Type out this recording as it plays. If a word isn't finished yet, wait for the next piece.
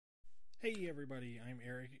Hey everybody, I'm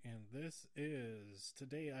Eric, and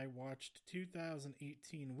today I watched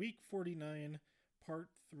 2018 Week 49, Part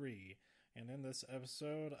 3. And in this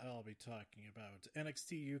episode, I'll be talking about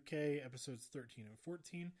NXT UK episodes 13 and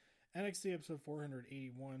 14, NXT episode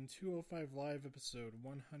 481, 205 Live episode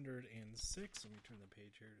 106. Let me turn the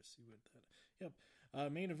page here to see what that.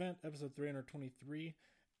 Yep. Main event episode 323,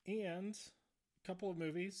 and a couple of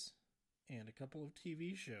movies, and a couple of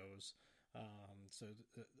TV shows. So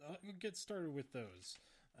I'll get started with those.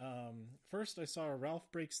 First, I saw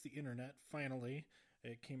Ralph Breaks the Internet, finally.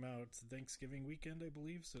 It came out Thanksgiving weekend, I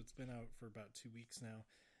believe, so it's been out for about 2 weeks now.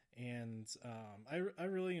 And I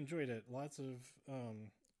really enjoyed it. Lots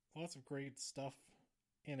of great stuff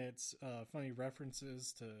in it. Funny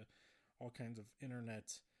references to all kinds of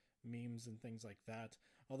internet memes and things like that.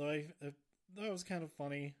 Although I thought it was kind of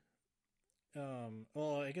funny.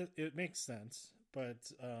 I guess it makes sense,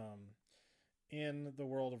 but in the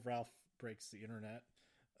world of Ralph Breaks the Internet,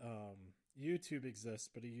 YouTube exists,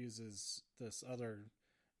 but he uses this other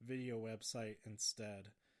video website instead,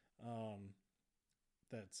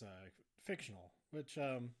 that's fictional, which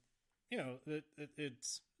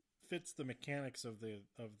it fits the mechanics of the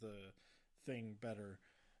thing better,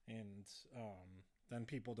 and then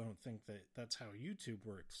people don't think that that's how YouTube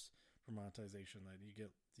works for monetization, that you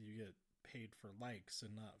get paid for likes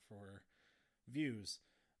and not for views.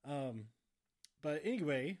 But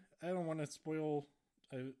anyway, I don't want to spoil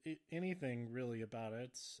anything really about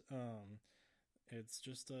it. It's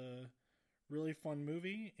just a really fun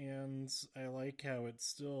movie, and I like how it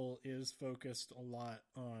still is focused a lot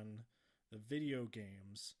on the video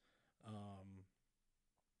games,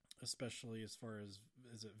 especially as far as,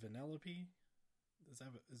 is it Vanellope? Does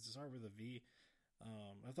it start with a V?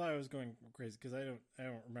 I thought I was going crazy because I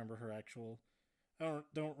don't remember her actual. I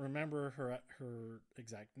don't remember her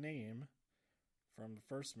exact name from the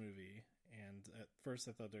first movie, and at first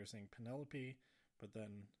I thought they were saying Penelope, but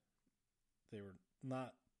then they were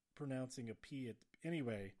not pronouncing a P.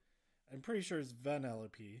 Anyway, I'm pretty sure it's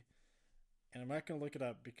Vanellope, and I'm not going to look it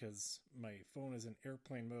up because my phone is in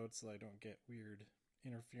airplane mode, so I don't get weird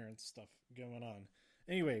interference stuff going on.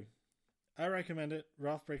 Anyway, I recommend it.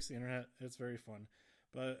 Ralph Breaks the Internet. It's very fun.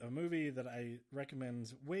 But a movie that I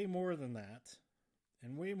recommend way more than that,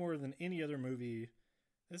 and way more than any other movie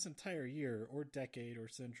this entire year or decade or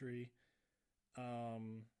century,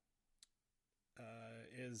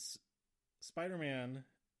 is Spider-Man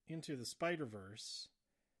Into the Spider-Verse.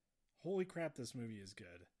 Holy crap, this movie is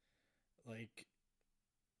good.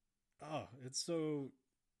 It's so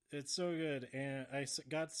good. And I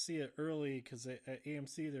got to see it early because at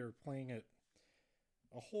AMC they were playing it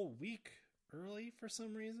a whole week early for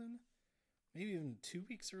some reason. Maybe even 2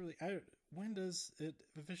 weeks early. When does it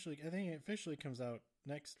officially? I think it officially comes out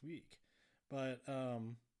next week, but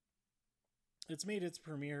it's made its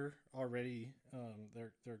premiere already.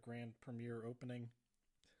 Their grand premiere opening,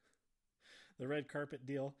 the red carpet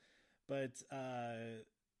deal. But I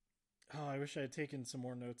wish I had taken some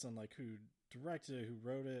more notes on like who directed it, who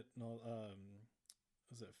wrote it. No,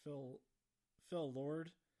 was it Phil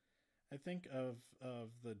Lord? I think of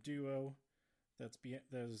the duo that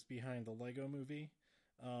is behind the Lego Movie.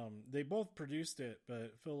 They both produced it,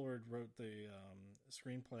 but Phil Lord wrote the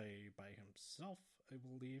screenplay by himself, I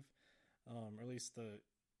believe. Or at least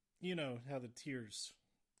how the tiers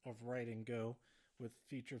of writing go with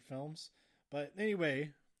feature films. But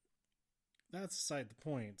anyway, that's beside the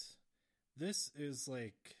point. This is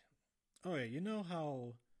like, oh yeah, you know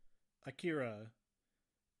how Akira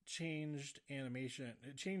changed animation,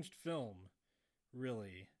 it changed film,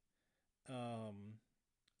 really.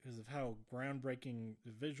 Because of how groundbreaking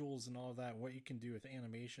the visuals and all of that, what you can do with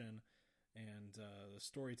animation and the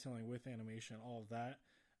storytelling with animation, all of that.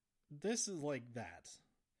 This is like that.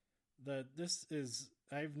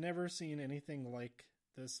 I've never seen anything like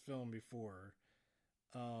this film before.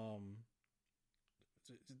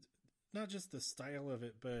 Not just the style of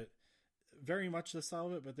it, but very much the style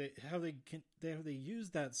of it, but how they use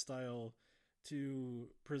that style to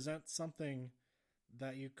present something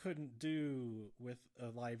that you couldn't do with a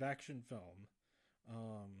live action film.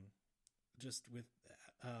 Just with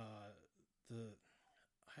I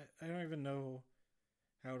don't even know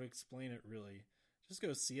how to explain it really. Just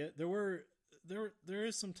go see it. There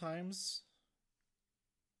is some times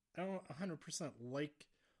I don't 100% like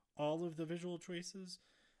all of the visual choices,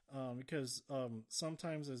 because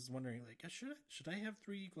sometimes I was wondering, like, should I have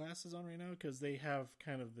 3D glasses on right now? Because they have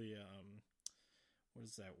kind of the what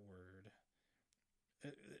is that word?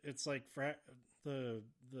 It's like the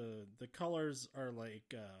colors are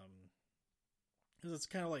like, because it's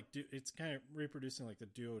kind of reproducing like the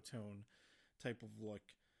duotone type of look,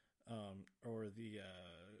 or the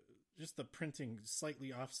just the printing,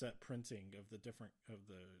 slightly offset printing of the different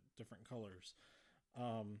colors.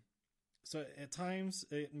 So at times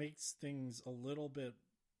it makes things a little bit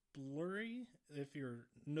blurry if you're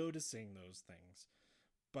noticing those things,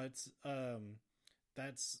 but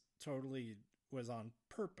that's totally was on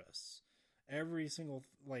purpose. Every single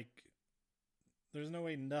there's no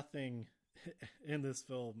way nothing in this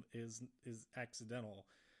film is accidental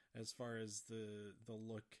as far as the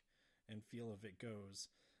look and feel of it goes.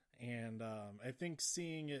 And I think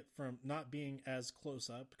seeing it from not being as close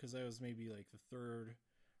up, because I was maybe like the third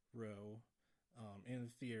row in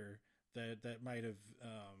the theater, that might have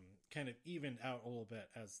kind of evened out a little bit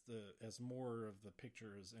as more of the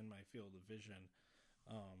picture is in my field of vision.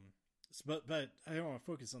 But I don't want to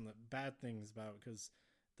focus on the bad things about it, because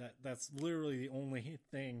that's literally the only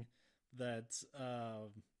thing that I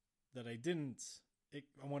didn't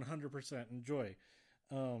 100% enjoy.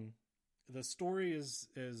 The story is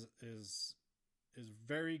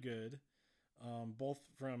very good, both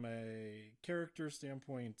from a character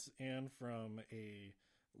standpoint and from a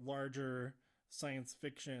larger science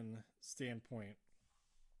fiction standpoint.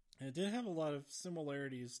 And it did have a lot of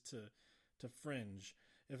similarities to Fringe.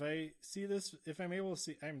 If I'm able to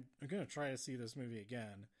see, I'm going to try to see this movie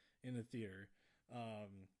again in the theater.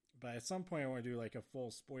 But at some point I want to do like a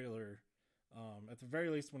full spoiler, at the very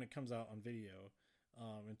least when it comes out on video,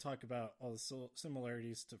 and talk about all the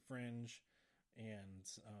similarities to Fringe and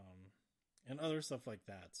other stuff like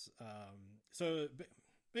that. So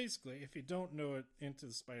basically, if you don't know what Into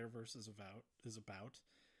the Spider-Verse is about,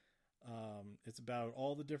 it's about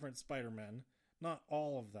all the different Spider-Men, not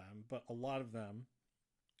all of them, but a lot of them,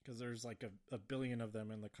 because there's like a billion of them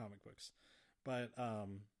in the comic books. But a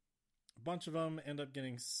bunch of them end up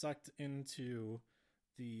getting sucked into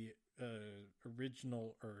the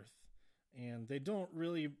original Earth. And they don't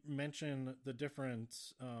really mention the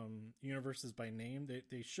different universes by name.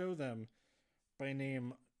 They show them by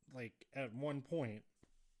name like at one point.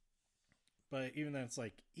 But even then it's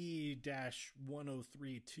like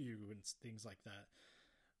E-1032 and things like that.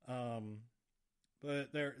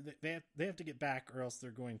 But they have to get back, or else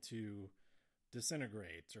they're going to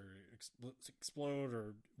disintegrate or explode,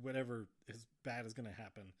 or whatever is bad is going to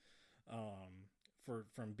happen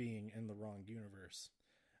from being in the wrong universe.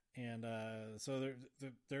 And so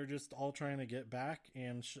they're just all trying to get back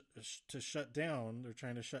and to shut down. They're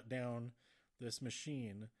trying to shut down this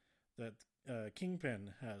machine that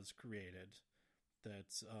Kingpin has created.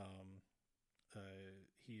 That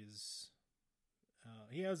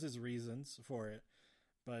he has his reasons for it,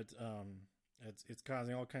 but it's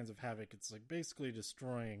causing all kinds of havoc. It's like basically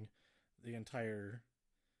destroying the entire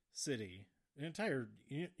city, the entire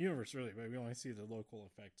universe, really. But we only see the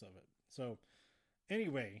local effects of it. So.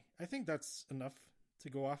 Anyway, I think that's enough to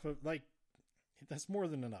go off of. Like, that's more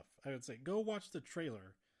than enough, I would say. Go watch the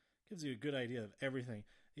trailer. Gives you a good idea of everything.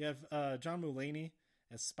 You have John Mulaney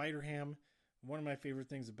as Spider-Ham. One of my favorite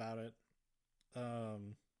things about it. But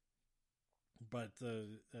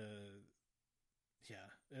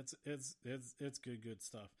it's good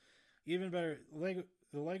stuff. Even better,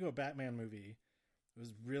 the Lego Batman movie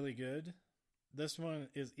was really good. This one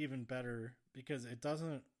is even better because it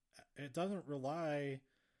doesn't rely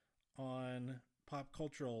on pop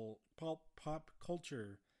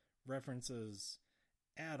culture references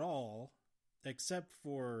at all, except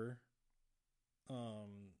for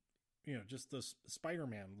just the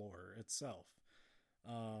Spider-Man lore itself.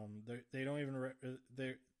 They don't even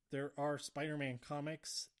there are Spider-Man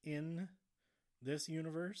comics in this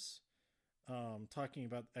universe, talking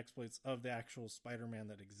about exploits of the actual Spider-Man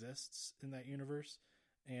that exists in that universe.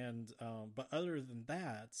 And but other than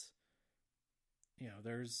that,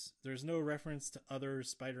 there's no reference to other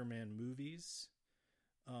Spider-Man movies,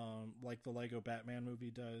 like the Lego Batman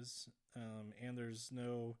movie does, and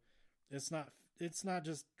it's not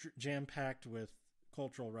just jam-packed with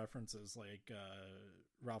cultural references like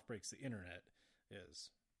Ralph Breaks the Internet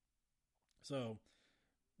is. So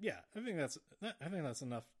yeah, I think that's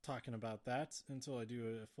enough talking about that until I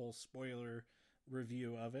do a full spoiler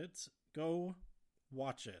review of it. Go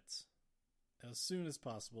watch it as soon as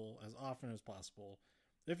possible, as often as possible.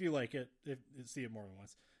 If you like it, see it more than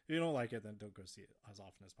once. If you don't like it, then don't go see it as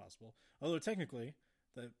often as possible. Although technically,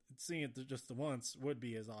 seeing it just the once would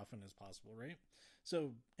be as often as possible, right?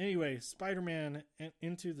 So anyway, Spider-Man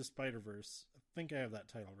Into the Spider-Verse. I think I have that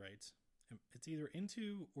title right. It's either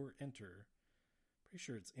Into or Enter. Pretty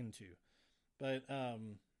sure it's Into. But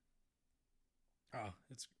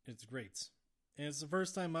it's great. And it's the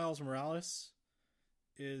first time Miles Morales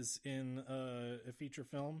is in a feature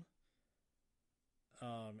film,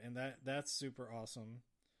 and that's super awesome.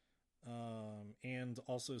 and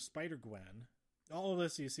also Spider-Gwen. All of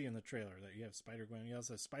this you see in the trailer, that you have Spider-Gwen. You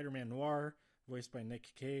also have Spider-Man Noir, voiced by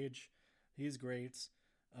Nick Cage. He's great.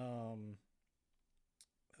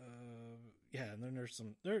 Yeah, and then there's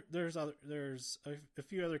a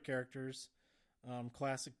few other characters,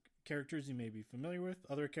 classic characters you may be familiar with,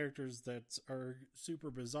 other characters that are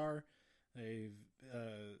super bizarre.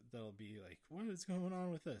 That'll be like, what is going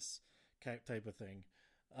on with this type of thing.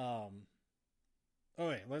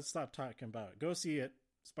 Okay, let's stop talking about it. Go see it.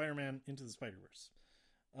 Spider-Man Into the Spider-Verse.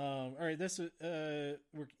 All right,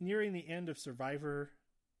 we're nearing the end of Survivor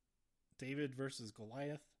David versus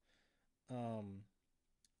Goliath.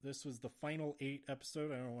 This was the final 8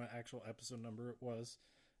 episode. I don't know what actual episode number it was.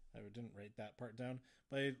 I didn't write that part down.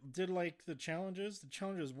 But I did like the challenges. The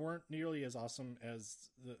challenges weren't nearly as awesome as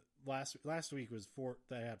the last week was 4.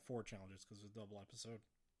 They had 4 challenges because it was a double episode.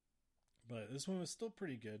 But this one was still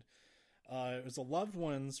pretty good. It was a loved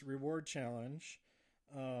ones reward challenge.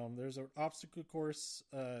 There's an obstacle course.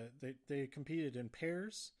 They competed in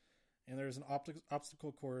pairs, and there's an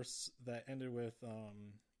obstacle course that ended with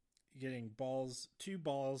getting 2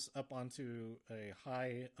 balls up onto a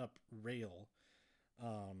high up rail.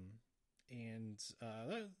 That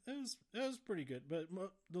was pretty good. But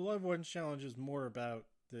the loved ones challenge is more about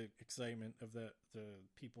the excitement of the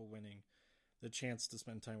people winning the chance to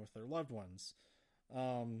spend time with their loved ones.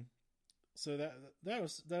 So that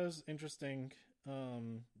was interesting.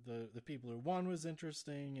 The people who won was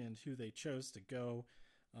interesting, and who they chose to go,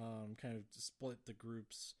 kind of split the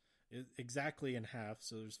groups exactly in half.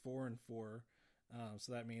 So there's 4 and 4.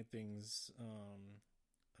 So that made things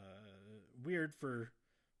weird for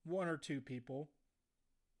 1 or 2 people.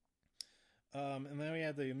 And then we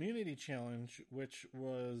had the immunity challenge, which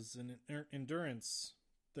was an endurance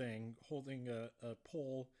thing, holding a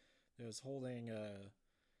pole that was holding a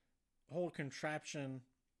whole contraption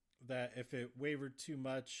that if it wavered too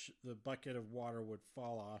much, the bucket of water would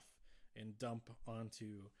fall off and dump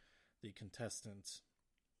onto the contestant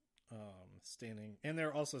standing. And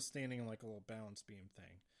they're also standing in like a little balance beam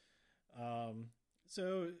thing.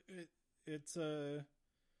 So it's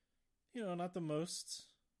not the most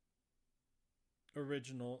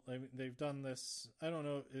original. I mean, they've done this, I don't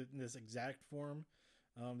know in this exact form.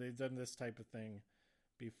 They've done this type of thing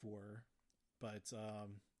before, but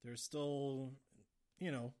there's still,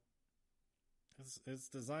 it's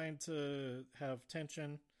designed to have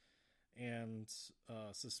tension and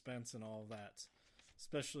suspense and all of that,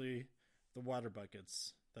 especially the water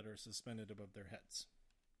buckets that are suspended above their heads.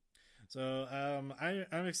 So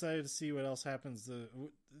I'm excited to see what else happens.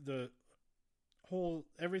 The whole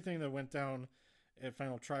everything that went down at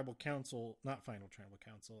Tribal Council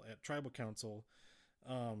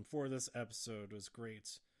for this episode was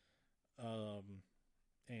great.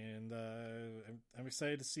 And I'm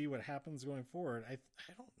excited to see what happens going forward. I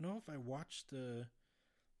don't know if I watched the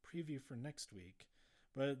preview for next week,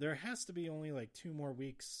 but there has to be only like 2 more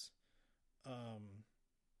weeks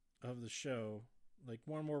of the show, like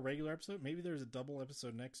 1 more regular episode. Maybe there's a double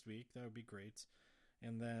episode next week. That would be great.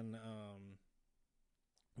 And then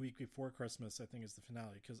week before Christmas, I think, is the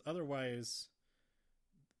finale, because otherwise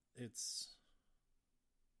it's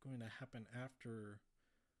going to happen after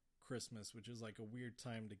Christmas, which is like a weird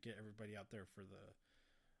time to get everybody out there for the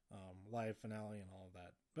live finale and all of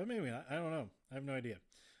that. But maybe not. I don't know. I have no idea.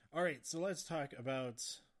 All right, so let's talk about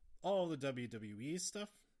all the WWE stuff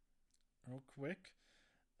real quick.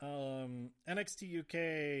 NXT UK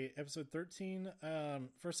episode 13.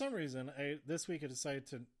 For some reason, this week I decided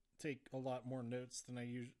to take a lot more notes than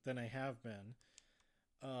I have been.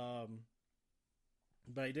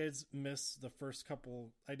 But I did miss the first couple.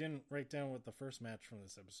 I didn't write down what the first match from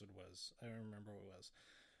this episode was. I don't remember what it was.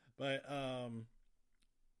 But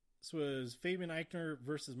this was Fabian Eichner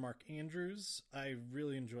versus Mark Andrews. I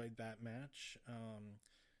really enjoyed that match.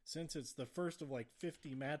 Since it's the first of like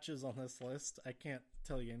 50 matches on this list, I can't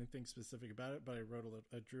tell you anything specific about it, but I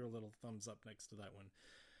drew a little thumbs up next to that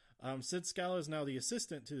one. Sid Scala is now the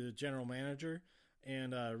assistant to the general manager,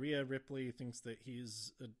 and Rhea Ripley thinks that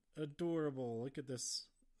he's adorable. Look at this.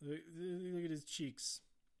 Look at his cheeks.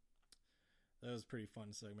 That was a pretty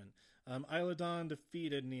fun segment. Isla Dawn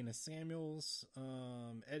defeated Nina Samuels.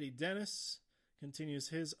 Eddie Dennis continues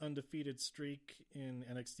his undefeated streak in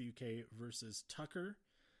NXT UK versus Tucker.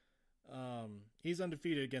 He's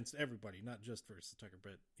undefeated against everybody, not just versus Tucker,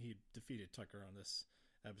 but he defeated Tucker on this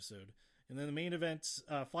episode. And then the main event,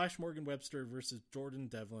 Flash Morgan Webster versus Jordan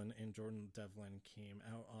Devlin, and Jordan Devlin came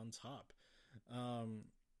out on top.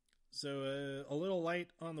 So a little light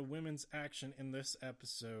on the women's action in this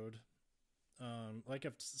episode. Like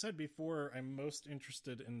I've said before, I'm most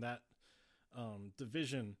interested in that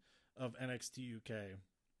division of NXT UK.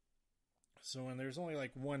 So when there's only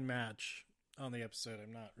like one match on the episode,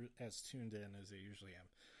 I'm not as tuned in as I usually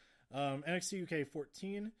am. NXT UK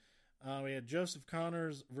 14, we had Joseph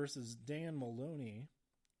Connors versus Dan Maloney.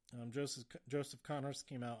 Joseph Connors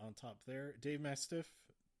came out on top there. Dave Mastiff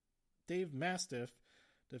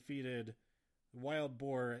defeated Wild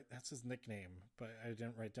Boar. That's his nickname, but I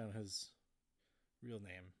didn't write down his real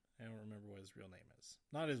name. I don't remember what his real name is.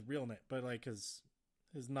 Not his real name, but like his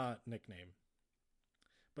not nickname.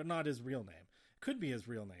 But not his real name. Could be his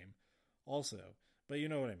real name also, but you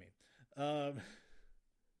know what I mean.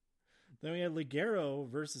 Then we had Ligero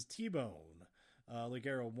versus T-Bone.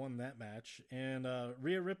 Ligero won that match. And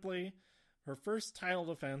Rhea Ripley, her first title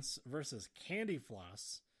defense versus Candy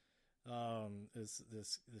Floss. Is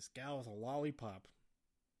this gal with a lollipop.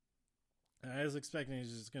 I was expecting he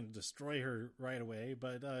was just going to destroy her right away,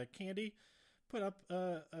 but Candy put up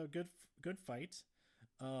a good fight.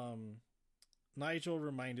 Nigel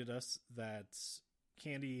reminded us that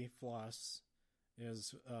Candy Floss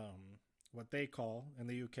is what they call in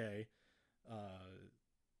the UK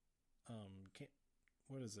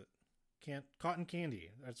what is it? Cotton candy.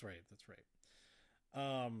 That's right.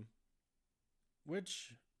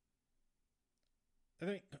 Which I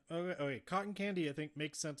think okay, cotton candy I think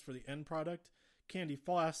makes sense for the end product. Candy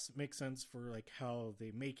floss makes sense for like how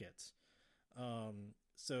they make it.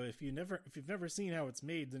 So if you've never seen how it's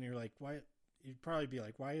made, then you're like, why? You'd probably be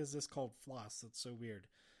like, why is this called floss? That's so weird,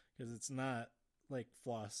 because it's not like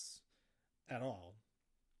floss at all.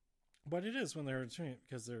 But it is when they're doing it,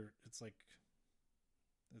 because it's like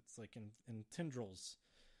in tendrils,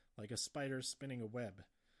 like a spider spinning a web.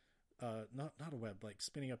 Not a web, like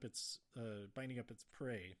spinning up its, binding up its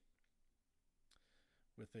prey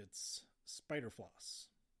with its spider floss.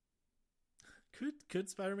 Could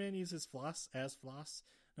Spider-Man use his floss as floss?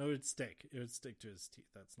 No, it would stick. It would stick to his teeth.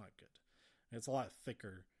 That's not good. And it's a lot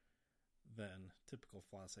thicker than typical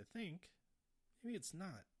floss, I think. Maybe it's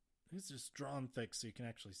not. It's just drawn thick so you can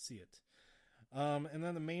actually see it. And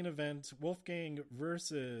then the main event, Wolfgang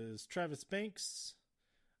versus Travis Banks.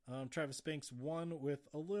 Travis Banks won with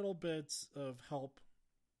a little bit of help,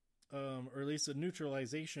 or at least a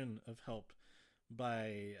neutralization of help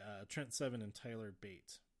by Trent Seven and Tyler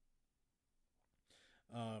Bate.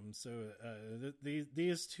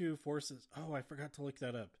 These two forces. Oh, I forgot to look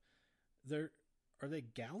that up. Are they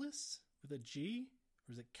Gallus with a G,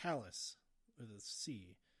 or is it Callus with a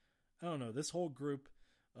C? I don't know. This whole group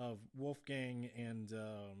of Wolfgang and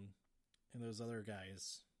those other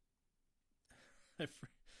guys.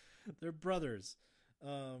 They're brothers.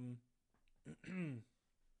 And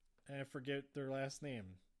I forget their last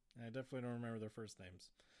name. I definitely don't remember their first names.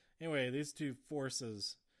 Anyway, these two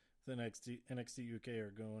forces, the NXT UK,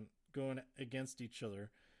 are going against each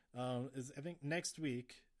other. I think next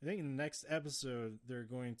week, in the next episode, they're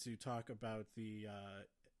going to talk about the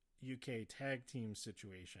UK tag team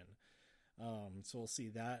situation. So we'll see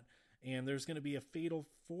that. And there's going to be a fatal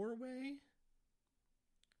 4-way.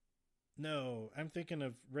 No, I'm thinking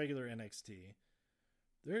of regular NXT.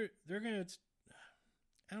 They're going to.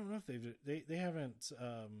 I don't know if they haven't.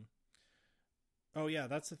 Oh yeah,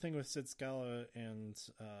 that's the thing with Sid Scala and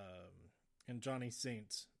Johnny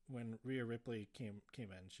Saint when Rhea Ripley came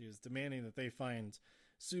in. She is demanding that they find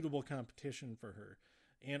suitable competition for her,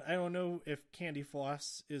 and I don't know if Candy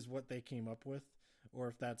Floss is what they came up with, or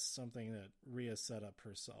if that's something that Rhea set up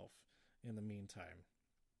herself in the meantime.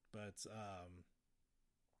 But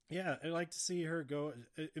yeah, I'd like to see her go.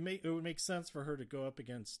 It would make sense for her to go up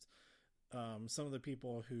against some of the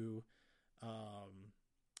people who,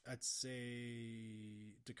 I'd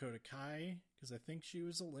say Dakota Kai, because I think she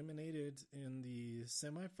was eliminated in the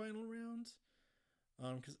semifinal round.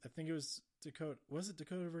 Because I think it was Dakota. Was it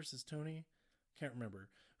Dakota versus Tony? Can't remember.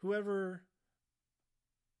 Whoever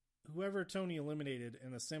Tony eliminated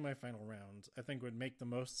in the semifinal round, I think would make the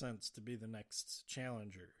most sense to be the next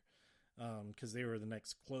challenger. Because they were the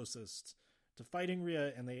next closest to fighting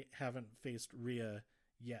Rhea, and they haven't faced Rhea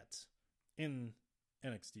yet in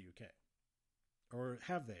NXT UK. Or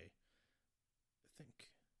have they? I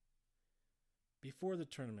think before the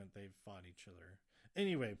tournament they've fought each other.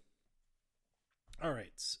 Anyway, all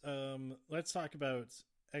right. Let's talk about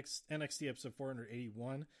NXT episode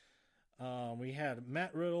 481. We had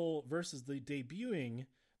Matt Riddle versus the debuting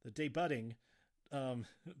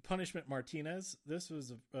Punishment Martinez. This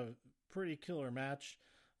was a pretty killer match.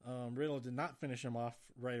 Riddle did not finish him off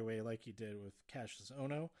right away like he did with Cassius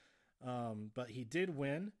Ohno, but he did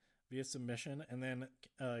win via submission, and then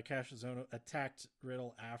Cassius Ohno attacked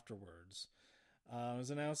Riddle afterwards. It was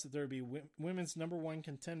announced that there would be women's number one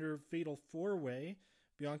contender fatal 4-way,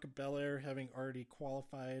 Bianca Belair having already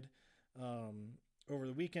qualified. over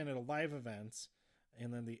the weekend at a live event,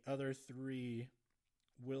 and then the other 3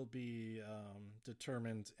 will be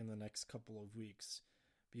determined in the next couple of weeks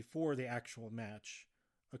before the actual match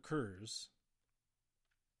occurs.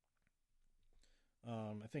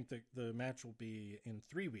 I think the match will be in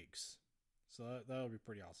 3 weeks, so that'll be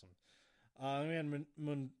pretty awesome. We had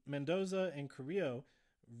Mendoza and Carrillo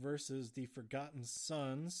versus the Forgotten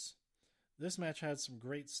Sons. This match had some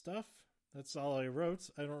great stuff. That's all I wrote.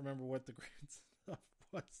 I don't remember what the great stuff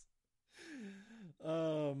was.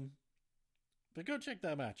 But go check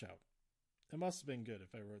that match out. It must have been good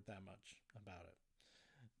if I wrote that much about it.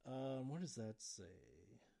 What does that say?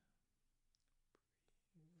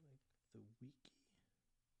 Like the wiki.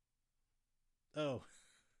 Oh.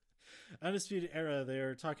 Undisputed Era,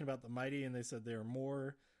 they're talking about the Mighty, and they said they're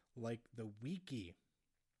more like the wiki,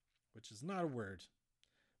 which is not a word,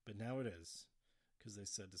 but now it is, because they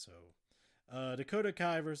said so. Dakota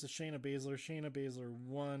Kai versus Shayna Baszler. Shayna Baszler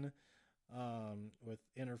won with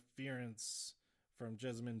interference from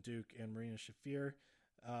Jessamyn Duke and Marina Shafir.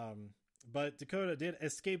 But Dakota did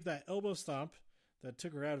escape that elbow stomp that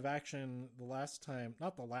took her out of action the last time.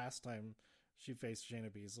 Not the last time she faced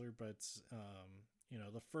Shayna Baszler, but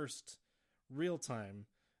the first real time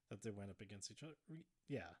that they went up against each other.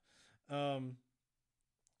 Yeah.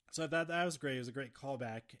 So that was great. It was a great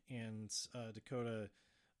callback, and Dakota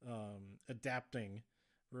adapting,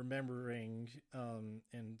 remembering,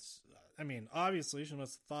 and I mean, obviously she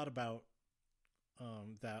must have thought about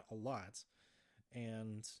that a lot,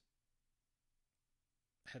 and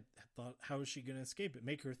had thought, how is she going to escape it?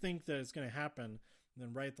 Make her think that it's going to happen, and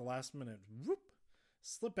then right at the last minute, whoop,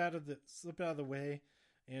 slip out of the way,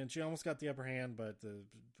 and she almost got the upper hand, but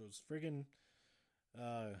those friggin'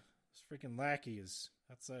 lackeys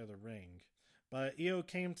outside of the ring. But Io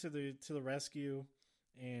came to the rescue,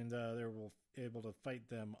 and they were able to fight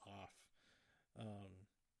them off.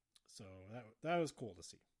 So that was cool to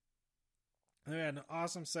see. And we had an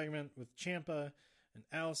awesome segment with Ciampa and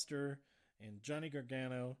Aleister and Johnny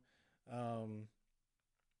Gargano.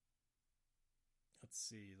 Let's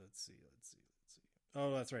see.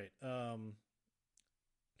 Oh, that's right.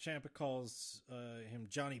 Ciampa calls him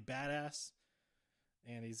Johnny Badass,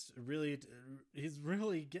 and he's really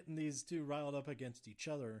getting these two riled up against each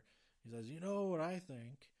other. He says, "You know what I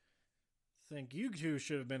think? Think you two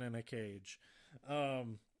should have been in a cage."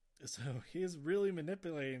 So he's really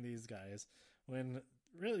manipulating these guys when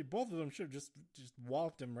really both of them should have just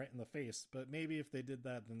walloped him right in the face. But maybe if they did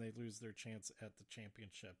that, then they lose their chance at the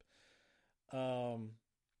championship.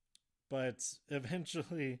 But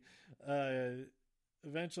eventually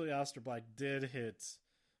Aleister Black did hit.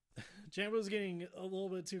 Ciampa was getting a little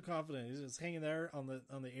bit too confident. He's just hanging there on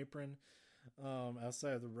the apron,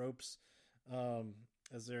 outside of the ropes,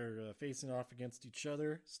 as they're facing off against each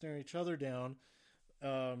other, staring each other down.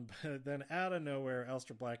 But then out of nowhere,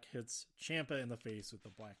 Aleister Black hits Ciampa in the face with the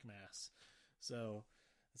black mass. So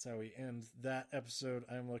that's how we end that episode.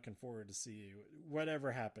 I'm looking forward to see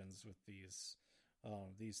whatever happens with these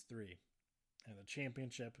three. And the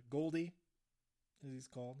championship, Goldie, as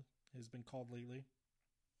he's been called lately.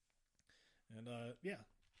 And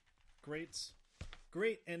great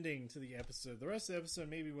ending to the episode. The rest of the episode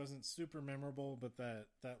maybe wasn't super memorable, but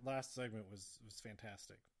that last segment was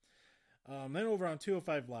fantastic. Then over on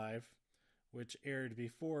 205 Live, which aired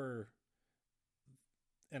before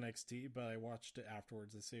NXT, but I watched it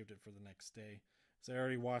afterwards. I saved it for the next day. So I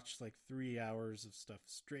already watched like 3 hours of stuff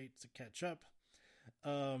straight to catch up.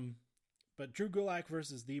 But Drew Gulak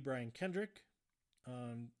versus the Brian Kendrick.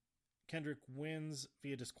 Kendrick wins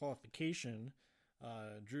via disqualification.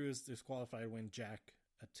 Drew is disqualified when Jack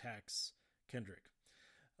attacks Kendrick.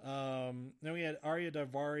 Then we had Arya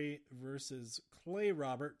Daivari versus Clay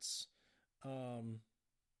Roberts. Let's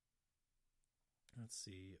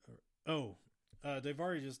see.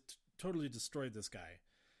 Daivari just totally destroyed this guy.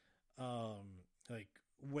 Like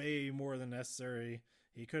way more than necessary.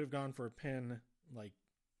 He could have gone for a pin like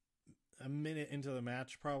a minute into the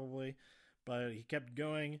match probably, but he kept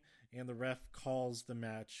going, and the ref calls the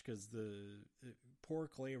match because the poor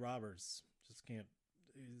Clay Roberts just can't.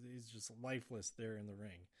 He's just lifeless there in the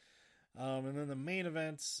ring. And then the main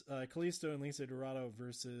event, Kalisto and Lisa Dorado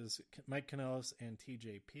versus Mike Kanellis and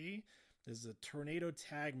TJP. This is a tornado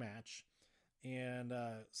tag match. And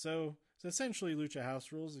so it's essentially Lucha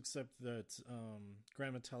House Rules, except that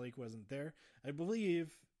Gran Metalik wasn't there. I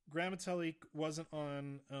believe Gran Metalik wasn't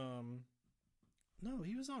on... no,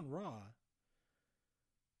 he was on Raw.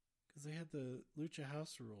 Because they had the Lucha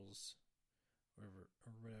House Rules or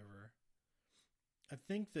whatever. I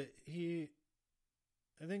think that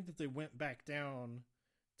they went back down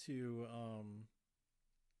to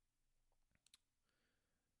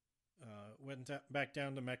went back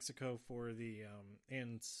down to Mexico for the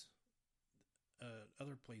and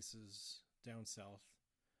other places down south.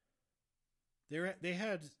 They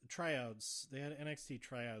had tryouts. They had NXT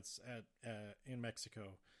tryouts at in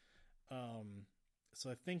Mexico. So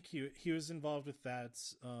I think he was involved with that.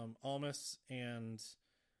 Almas and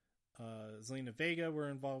Zelina Vega were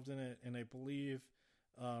involved in it, and I believe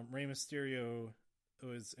Rey Mysterio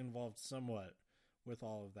was involved somewhat with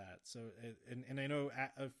all of that. So and I know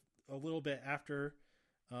a little bit after,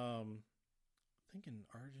 I think in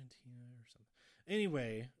Argentina or something.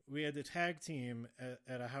 Anyway, we had the tag team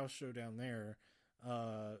at a house show down there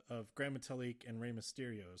of Gran Metalik and Rey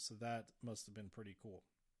Mysterio. So that must have been pretty cool.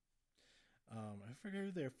 I forget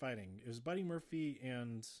who they're fighting. It was Buddy Murphy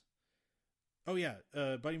and... Oh, yeah.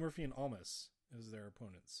 Buddy Murphy and Almas as their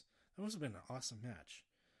opponents. That must have been an awesome match.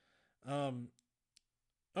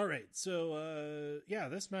 All right. So, yeah,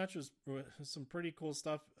 this match was some pretty cool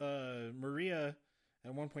stuff. Maria,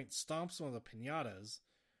 at one point, stomps one of the pinatas.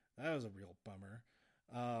 That was a real bummer.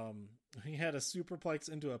 He had a superplex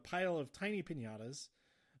into a pile of tiny pinatas.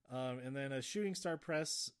 And then a shooting star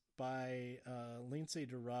press by Lince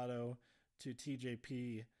Dorado to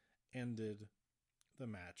TJP ended the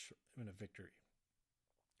match in a victory.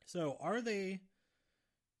 So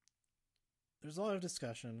there's a lot of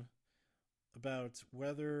discussion about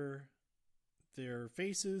whether they're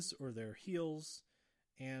faces or they're heels,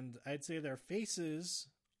 and I'd say they're faces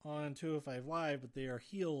on 205 Live, but they are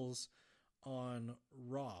heels on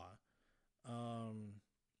Raw,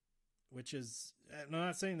 which is, I'm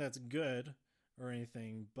not saying that's good or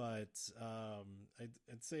anything, but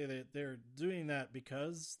I'd say that they're doing that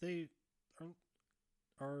because they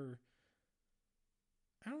are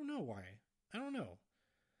I don't know why. I don't know.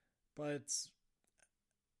 But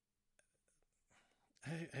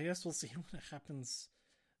I guess we'll see what happens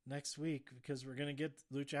next week, because we're going to get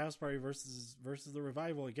Lucha House Party versus the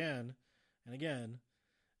Revival again and again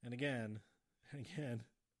and again and again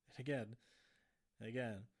and again and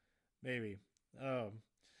again. Maybe.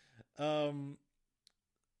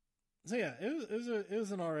 So yeah, it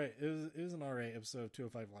was an alright episode of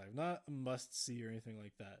 205 Live. Not a must see or anything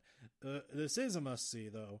like that. This is a must see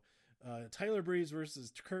though. Tyler Breeze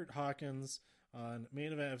versus Kurt Hawkins on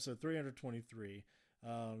main event episode 323.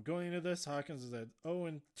 Going into this, Hawkins is at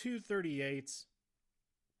 0-238.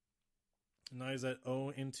 Now he's at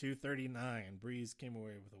 0-239. Breeze came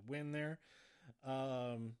away with a win there.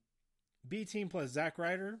 B Team plus Zack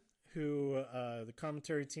Ryder, who the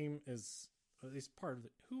commentary team is at least part of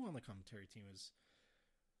it. Who on the commentary team is?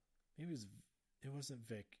 Maybe it wasn't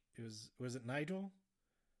Vic. Was it Nigel?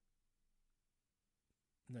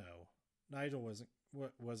 No, Nigel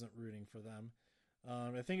wasn't rooting for them.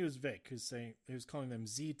 I think it was Vic who's calling them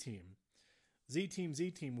Z Team. Z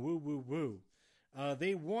Team, woo woo woo.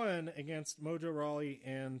 They won against Mojo Rawley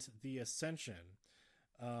and the Ascension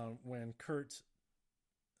when Curtis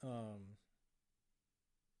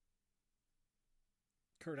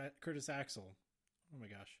Axel. Oh my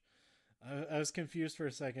gosh. I was confused for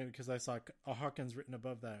a second because I saw Hawkins written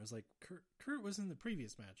above that. I was like, Kurt was in the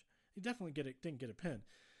previous match. He definitely didn't get a pin.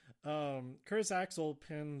 Curtis Axel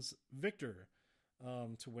pins Victor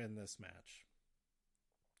to win this match.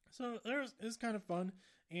 So it's kind of fun.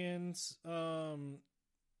 And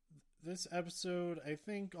this episode, I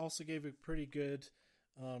think, also gave a pretty good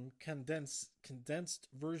condensed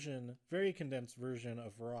version, very condensed version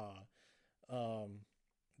of Raw.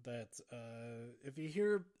 That if you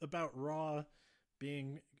hear about Raw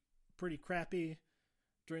being pretty crappy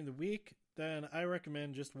during the week, then I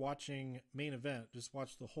recommend just watching Main Event. Just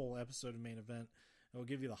watch the whole episode of Main Event. It will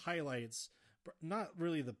give you the highlights, but not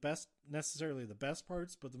really necessarily the best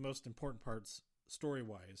parts, but the most important parts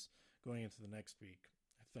story-wise going into the next week,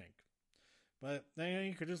 I think. But then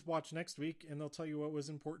you could just watch next week and they'll tell you what was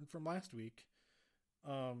important from last week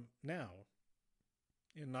now.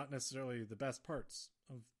 And not necessarily the best parts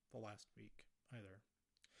of the last week either.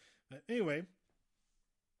 But anyway,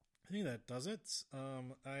 I think that does it.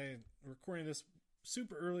 I'm recording this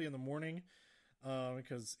super early in the morning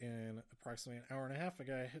because in approximately an hour and a half I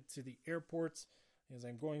gotta head to the airport as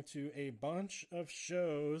I'm going to a bunch of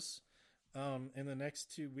shows in the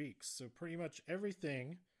next 2 weeks. So pretty much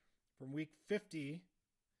everything from week 50,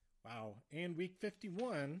 wow, and week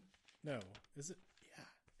 51. No, is it? Yeah,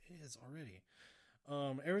 it is already.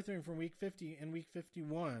 Everything from week 50 and week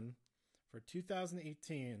 51 for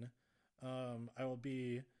 2018. I will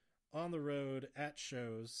be on the road at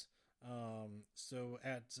shows. So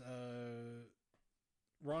at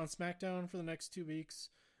Raw and SmackDown for the next 2 weeks.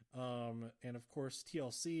 And of course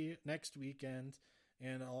TLC next weekend.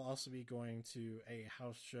 And I'll also be going to a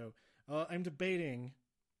house show. I'm debating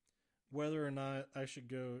whether or not I should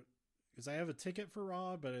go, because I have a ticket for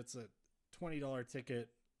Raw, but it's a $20 ticket.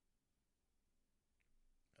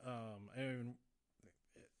 And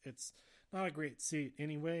it's not a great seat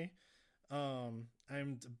anyway.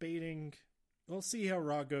 I'm debating. We'll see how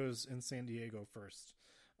Raw goes in San Diego first,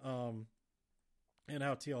 and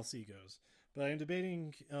how TLC goes. But I'm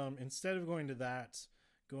debating, instead of going to that,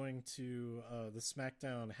 going to the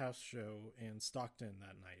SmackDown house show in Stockton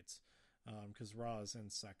that night, because Raw is in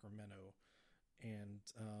Sacramento. And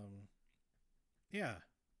yeah,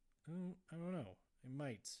 I don't know. I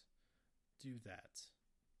might do that,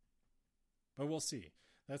 but we'll see.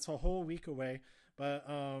 That's a whole week away. But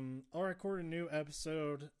I'll record a new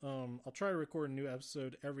episode. I'll try to record a new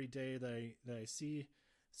episode every day that I see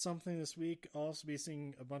something this week. I'll also be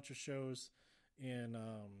seeing a bunch of shows in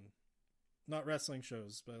not wrestling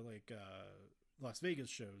shows, but like Las Vegas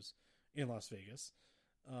shows in Las Vegas.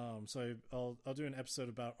 So I'll do an episode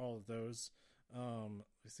about all of those. I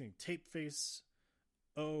think Tape Face,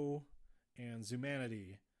 O, and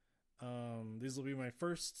Zumanity. These will be my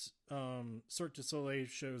first Cirque du Soleil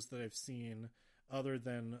shows that I've seen, other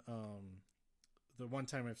than the one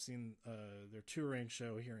time I've seen their touring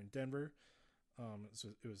show here in Denver. So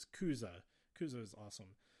it was Kuza. Kuza is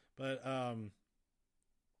awesome. But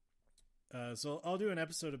so I'll do an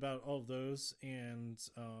episode about all of those, and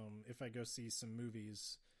if I go see some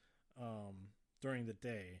movies during the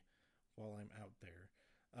day while I'm out there.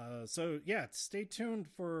 So yeah, stay tuned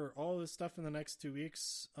for all this stuff in the next 2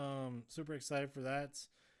 weeks. Super excited for that.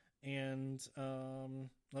 And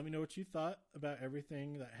let me know what you thought about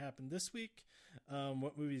everything that happened this week.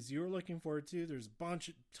 What movies you were looking forward to. There's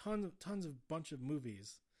tons of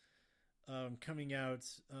movies coming out.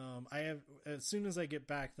 I have, as soon as I get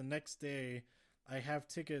back the next day, I have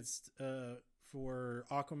tickets for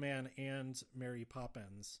Aquaman and Mary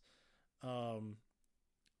Poppins at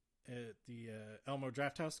the Elmo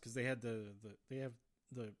Draft House, because they had they have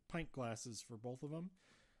the pint glasses for both of them,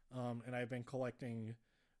 and I've been collecting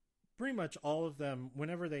pretty much all of them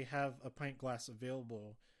whenever they have a pint glass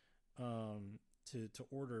available to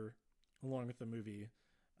order along with the movie.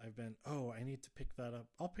 I've been, I need to pick that up.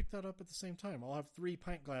 I'll pick that up at the same time. I'll have 3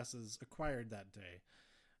 pint glasses acquired that day.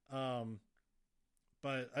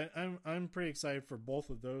 But I'm pretty excited for both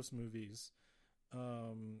of those movies.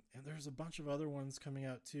 And there's a bunch of other ones coming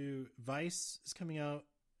out too. Vice is coming out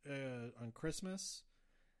on Christmas.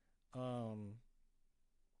 What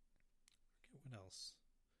else?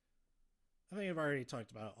 I think I've already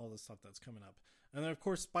talked about all the stuff that's coming up. And then, of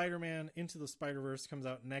course, Spider-Man Into the Spider-Verse comes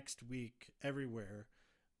out next week everywhere.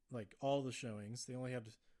 Like, all the showings. They only had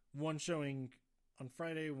one showing on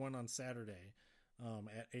Friday, one on Saturday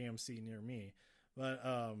at AMC near me. But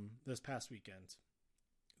this past weekend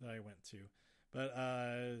that I went to. But,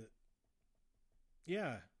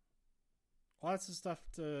 yeah. Lots of stuff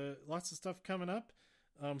coming up.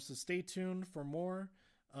 So stay tuned for more.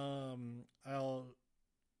 I'm going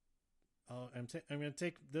to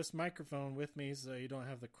take this microphone with me so you don't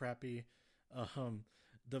have the crappy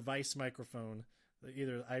device microphone,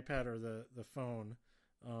 either the iPad or the phone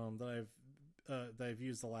that I've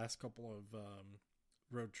used the last couple of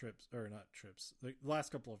road trips, or not trips, the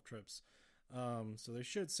last couple of trips. So they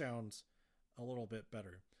should sound a little bit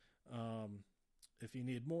better. If you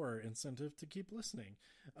need more incentive to keep listening.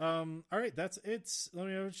 All right, that's it. Let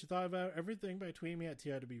me know what you thought about everything by tweeting me at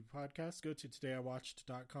TIW Podcast. Go to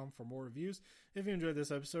todayiwatched.com for more reviews. If you enjoyed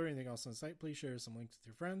this episode or anything else on the site, please share some links with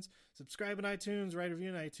your friends. Subscribe on iTunes, write a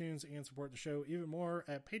review on iTunes, and support the show even more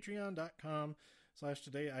at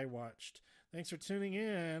patreon.com/todayiwatched. Thanks for tuning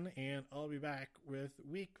in, and I'll be back with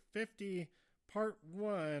week 50, part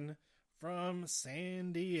 1 from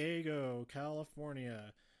San Diego,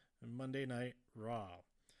 California. Monday Night Raw.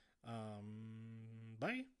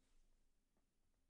 Bye.